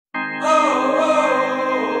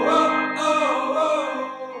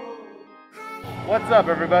What's up,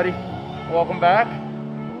 everybody? Welcome back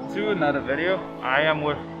to another video. I am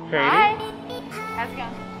with Katie. Hi. How's it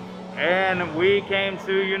going? And we came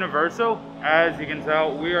to Universal. As you can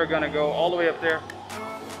tell, we are gonna go all the way up there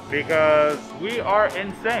because we are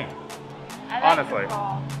insane. Honestly,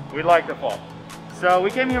 we like the fall. So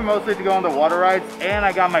we came here mostly to go on the water rides, and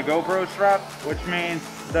I got my GoPro strap, which means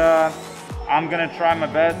I'm gonna try my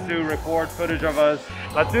best to record footage of us.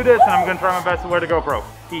 Let's do this, and I'm gonna try my best to wear the GoPro.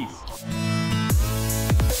 Peace.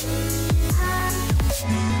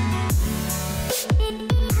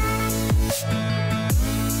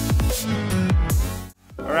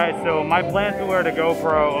 Alright, so my plan to wear the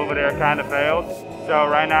GoPro over there kind of failed. So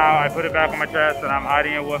right now I put it back on my chest and I'm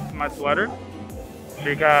hiding it with my sweater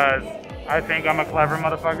because I think I'm a clever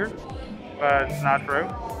motherfucker, but it's not true.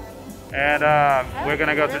 And we're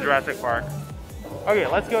gonna go to Jurassic Park. Okay,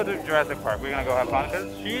 let's go to Jurassic Park. We're gonna go have fun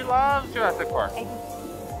because she loves Jurassic Park.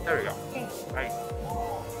 There we go. Right.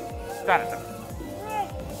 Dinosaur.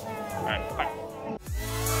 Alright, bye.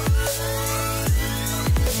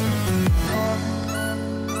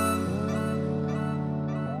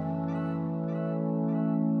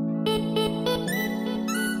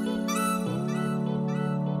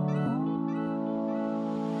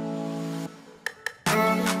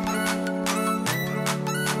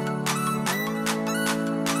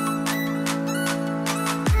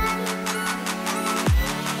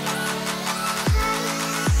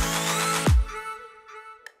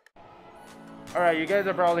 Alright, you guys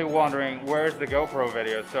are probably wondering where's the GoPro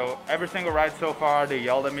video. So every single ride so far they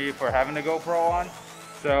yelled at me for having the GoPro on.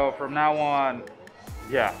 So from now on,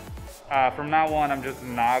 I'm just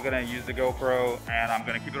not gonna use the GoPro and I'm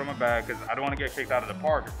gonna keep it on my bag because I don't want to get kicked out of the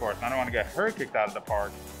park, of course. I don't want to get her kicked out of the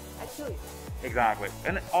park. Actually. Exactly.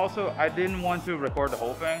 And also I didn't want to record the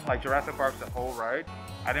whole thing. Like Jurassic Park's the whole ride.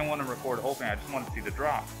 I didn't want to record the whole thing. I just wanted to see the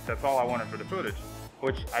drop. That's all I wanted for the footage,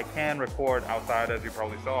 which I can record outside, as you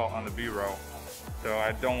probably saw on the B-roll. So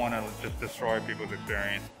I don't want to just destroy people's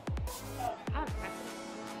experience.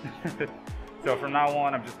 So from now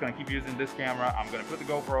on, I'm just going to keep using this camera. I'm going to put the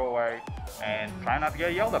GoPro away and try not to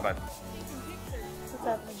get yelled at.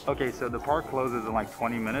 Okay, so the park closes in like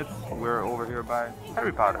 20 minutes. We're over here by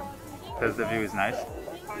Harry Potter because the view is nice.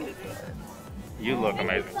 You look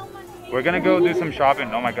amazing. We're going to go do some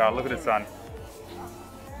shopping. Oh my God, look at the sun.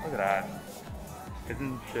 Look at that.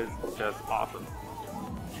 Isn't this just awesome?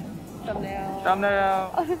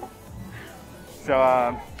 Thumbnail.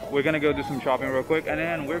 So we're gonna go do some shopping real quick, and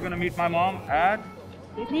then we're gonna meet my mom at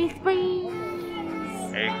Disney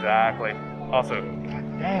Springs. Exactly. Also,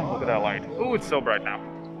 damn, look at that light. Ooh, it's so bright now.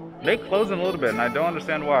 They closed in a little bit, and I don't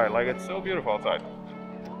understand why. Like, it's so beautiful outside.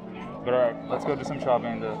 But alright, let's go do some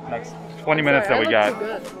shopping in the next 20 minutes that we got.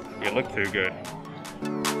 You look too good.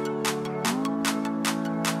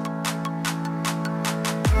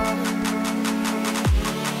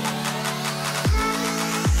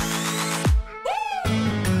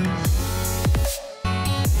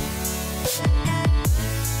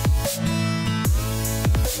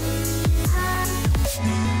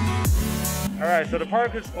 Alright, so the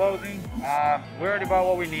park is closing. We already bought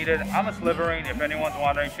what we needed. I'm a Slytherin, if anyone's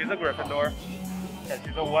wondering. She's a Gryffindor. Yeah,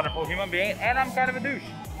 she's a wonderful human being, and I'm kind of a douche.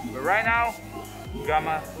 But right now, we got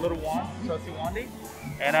my little wand, trusty wandy.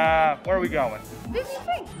 And where are we going? Disney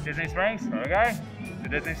Springs. Disney Springs, okay. To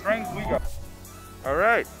Disney Springs we go.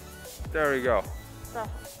 Alright, there we go.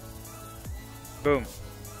 Boom.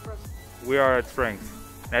 We are at Springs.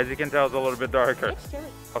 As you can tell, it's a little bit darker.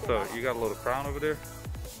 Also, you got a little crown over there.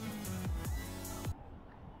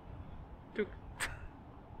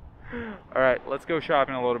 All right, let's go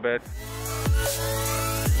shopping a little bit.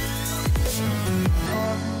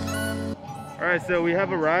 All right, so we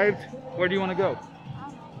have arrived. Where do you want to go?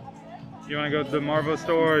 You want to go to the Marvel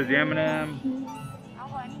stores, the M&M? I'll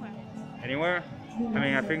go anywhere. Anywhere? I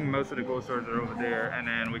mean, I think most of the cool stores are over there, and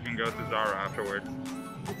then we can go to Zara afterwards.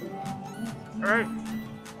 All right.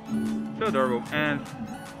 So adorable. And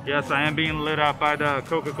yes, I am being lit up by the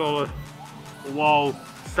Coca-Cola wall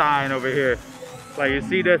sign over here. Like, you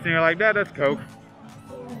see this and you're like, that's Coke.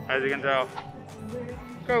 As you can tell,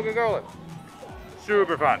 Coca-Cola.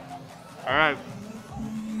 Super fun. All right.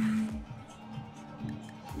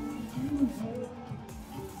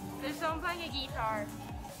 There's someone playing a guitar.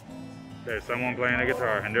 There's someone playing a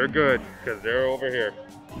guitar, and they're good because they're over here.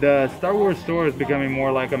 The Star Wars store is becoming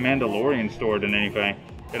more like a Mandalorian store than anything.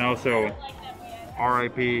 And also,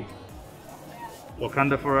 R.I.P.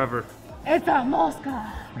 Wakanda forever. It's a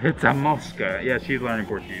mosca. It's a mosca. Yeah, she's learning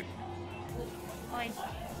Portuguese. Oi.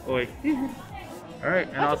 Oi. Alright,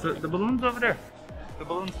 and also the balloons over there. The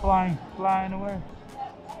balloons flying away.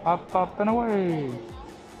 Up and away.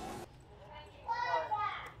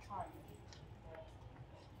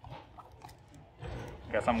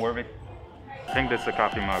 Guess I'm worthy. I think this is a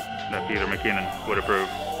coffee mug that Peter McKinnon would approve.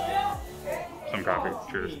 Some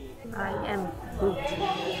coffee. Cheers. I am Groot.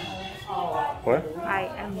 What? I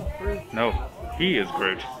am Groot. No, he is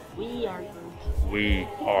Groot. We are Groot. We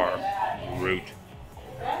are Groot.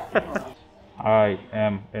 I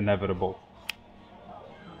am inevitable.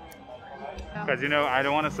 Because, you know, I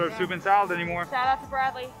don't want to serve soup and salad anymore. Shout out to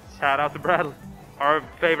Bradley. Shout out to Bradley, our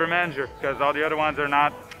favorite manager, because all the other ones are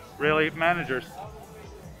not really managers.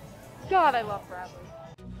 God, I love Bradley.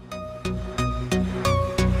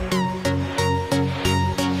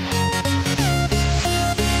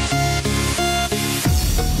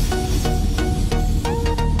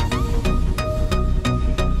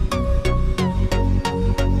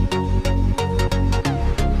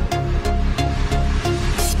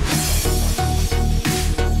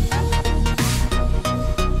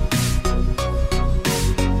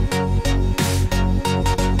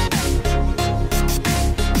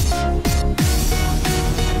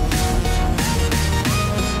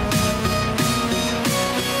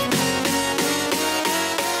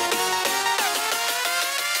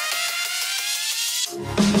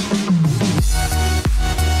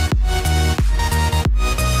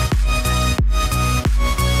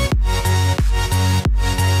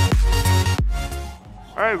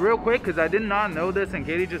 All right, real quick, because I did not know this and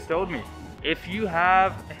Katie just told me. If you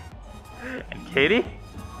have, and Katie?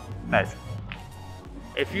 Nice.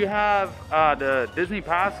 If you have the Disney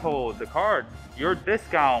Pass hold, the card, your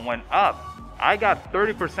discount went up. I got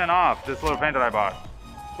 30% off this little pen that I bought,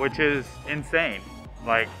 which is insane.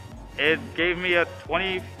 Like, it gave me a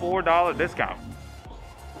 $24 discount.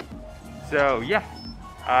 So yeah,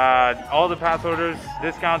 all the pass holders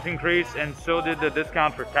discounts increased, and so did the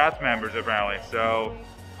discount for cast members apparently. So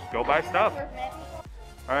go buy stuff.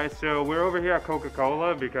 All right, so we're over here at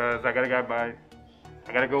Coca-Cola because I gotta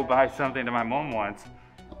go buy something that my mom wants,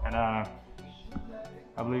 and I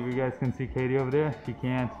believe you guys can see Katie over there. She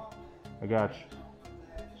can't. I got you.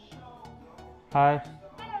 Hi.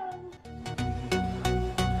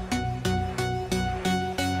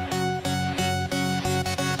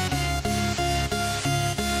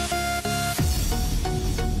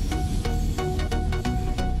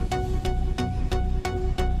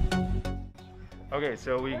 Okay,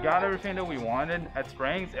 so we got everything that we wanted at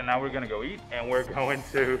Springs, and now we're gonna go eat, and we're going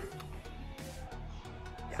to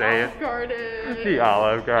say it. Garden. The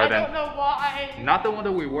Olive Garden. I don't know why. Not the one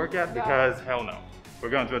that we work at, because hell no. We're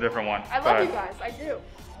going to a different one. I love you guys, I do.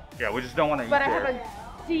 Yeah, we just don't want to eat But I there. have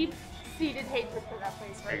a deep-seated hatred for that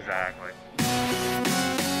place right Exactly.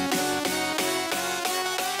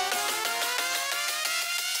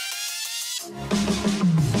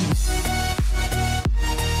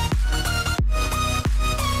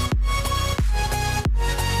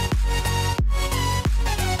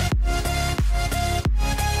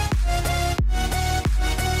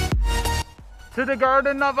 To the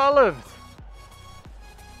Garden of Olives.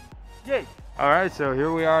 Yay. All right, so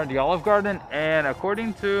here we are at the Olive Garden, and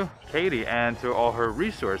according to Katie and to all her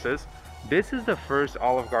resources, this is the first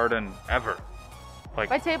Olive Garden ever. Like,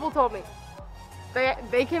 My table told me.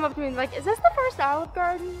 They came up to me and like, is this the first Olive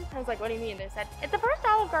Garden? I was like, what do you mean? They said, it's the first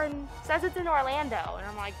Olive Garden. It says it's in Orlando. And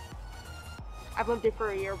I'm like, I've lived here for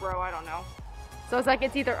a year, bro. I don't know. So it's like,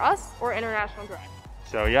 it's either us or International Drive.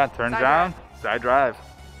 so yeah, turns Side out, side drive.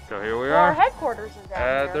 So here we Well, our are headquarters is down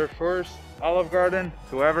at here. their first Olive Garden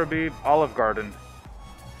to ever be Olive Garden.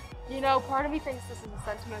 You know, part of me thinks this is a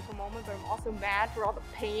sentimental moment, but I'm also mad for all the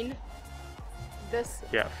pain this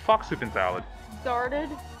Yeah, fuck soup and salad. started.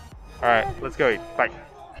 All right, let's go eat. Bye.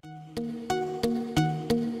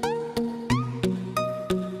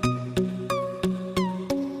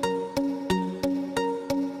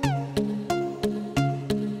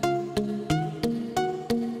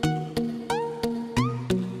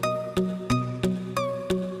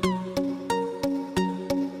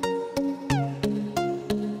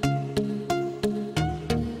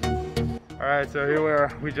 Alright, so here we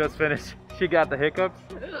are. We just finished. She got the hiccups.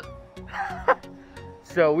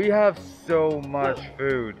 So we have so much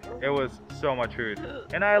food. It was so much food.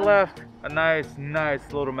 And I left a nice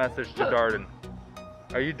little message to Darden.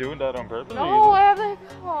 Are you doing that on purpose? No, I have the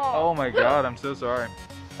Oh my god, I'm so sorry.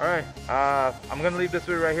 Alright, I'm gonna leave this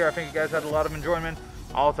video right here. I think you guys had a lot of enjoyment.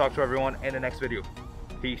 I'll talk to everyone in the next video.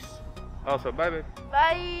 Peace. Also, bye babe.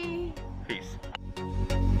 Bye. Peace.